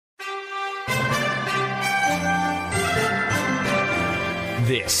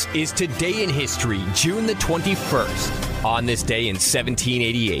This is Today in History, June the 21st. On this day in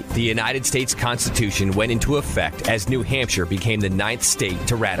 1788, the United States Constitution went into effect as New Hampshire became the 9th state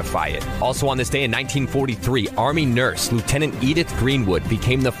to ratify it. Also on this day in 1943, Army nurse Lieutenant Edith Greenwood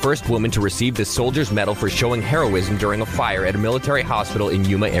became the first woman to receive the Soldier's Medal for showing heroism during a fire at a military hospital in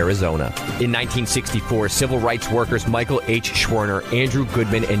Yuma, Arizona. In 1964, civil rights workers Michael H. Schwerner, Andrew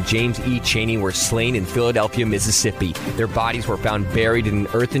Goodman, and James E. Chaney were slain in Philadelphia, Mississippi. Their bodies were found buried in an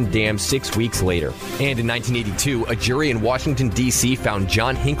earthen dam 6 weeks later. And in 1982, a jury in Washington, D.C. found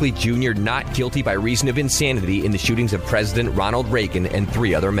John Hinckley Jr. not guilty by reason of insanity in the shootings of President Ronald Reagan and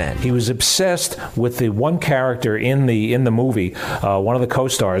 3 other men. He was obsessed with the one character in the movie. One of the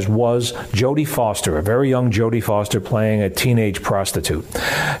co-stars was Jodie Foster, a very young Jodie Foster playing a teenage prostitute.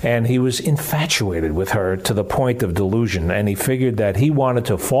 And he was infatuated with her to the point of delusion. And he figured that he wanted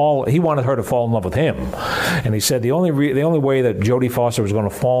her to fall in love with him. And he said the only way that Jodie Foster was going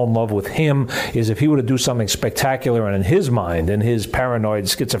to fall in love with him is if he were to do something spectacular. And in his mind, in his paranoid,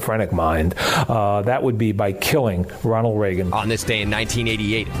 schizophrenic mind, that would be by killing Ronald Reagan. On this day in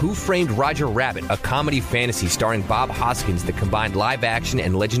 1988, Who Framed Roger Rabbit, a comedy fantasy starring Bob Hoskins that combined live action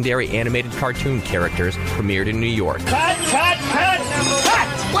and legendary animated cartoon characters, premiered in New York. Cut!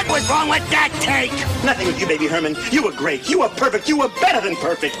 What was wrong with that take? Nothing with you, baby Herman. You were great. You were perfect. You were better than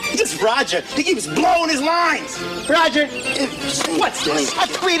perfect. Just Roger. He keeps blowing his lines. Roger, what's this? A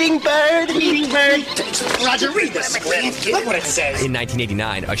tweeting bird. Tweeting bird. Roger, read the script. Look what it says. In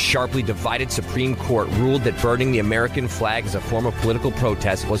 1989, a sharply divided Supreme Court ruled that burning the American flag as a form of political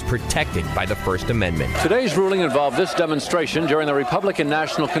protest was protected by the First Amendment. Today's ruling involved this demonstration during the Republican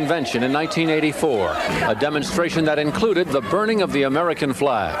National Convention in 1984, a demonstration that included the burning of the American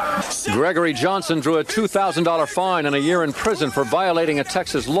flag. Gregory Johnson drew a $2,000 fine and a year in prison for violating a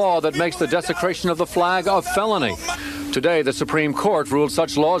Texas law that makes the desecration of the flag a felony. Today, the Supreme Court ruled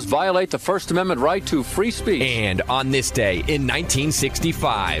such laws violate the First Amendment right to free speech. And on this day in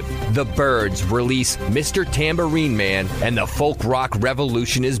 1965, the Byrds release Mr. Tambourine Man and the folk rock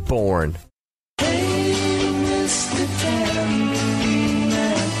revolution is born. Hey, Mr. Tambourine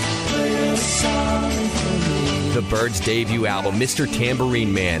Man, play a song for me. The Byrds' debut album, Mr.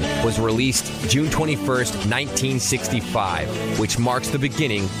 Tambourine Man, was released June 21st, 1965, which marks the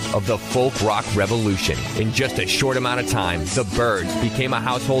beginning of the folk rock revolution. In just a short amount of time, the Byrds became a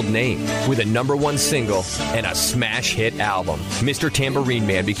household name with a #1 single and a smash hit album. Mr. Tambourine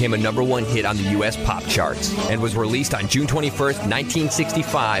Man became a #1 hit on the U.S. pop charts and was released on June 21st,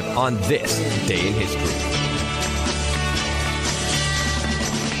 1965 on this day in history.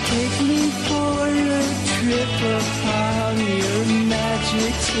 Take me for a trip upon your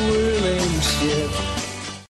magic swirling ship.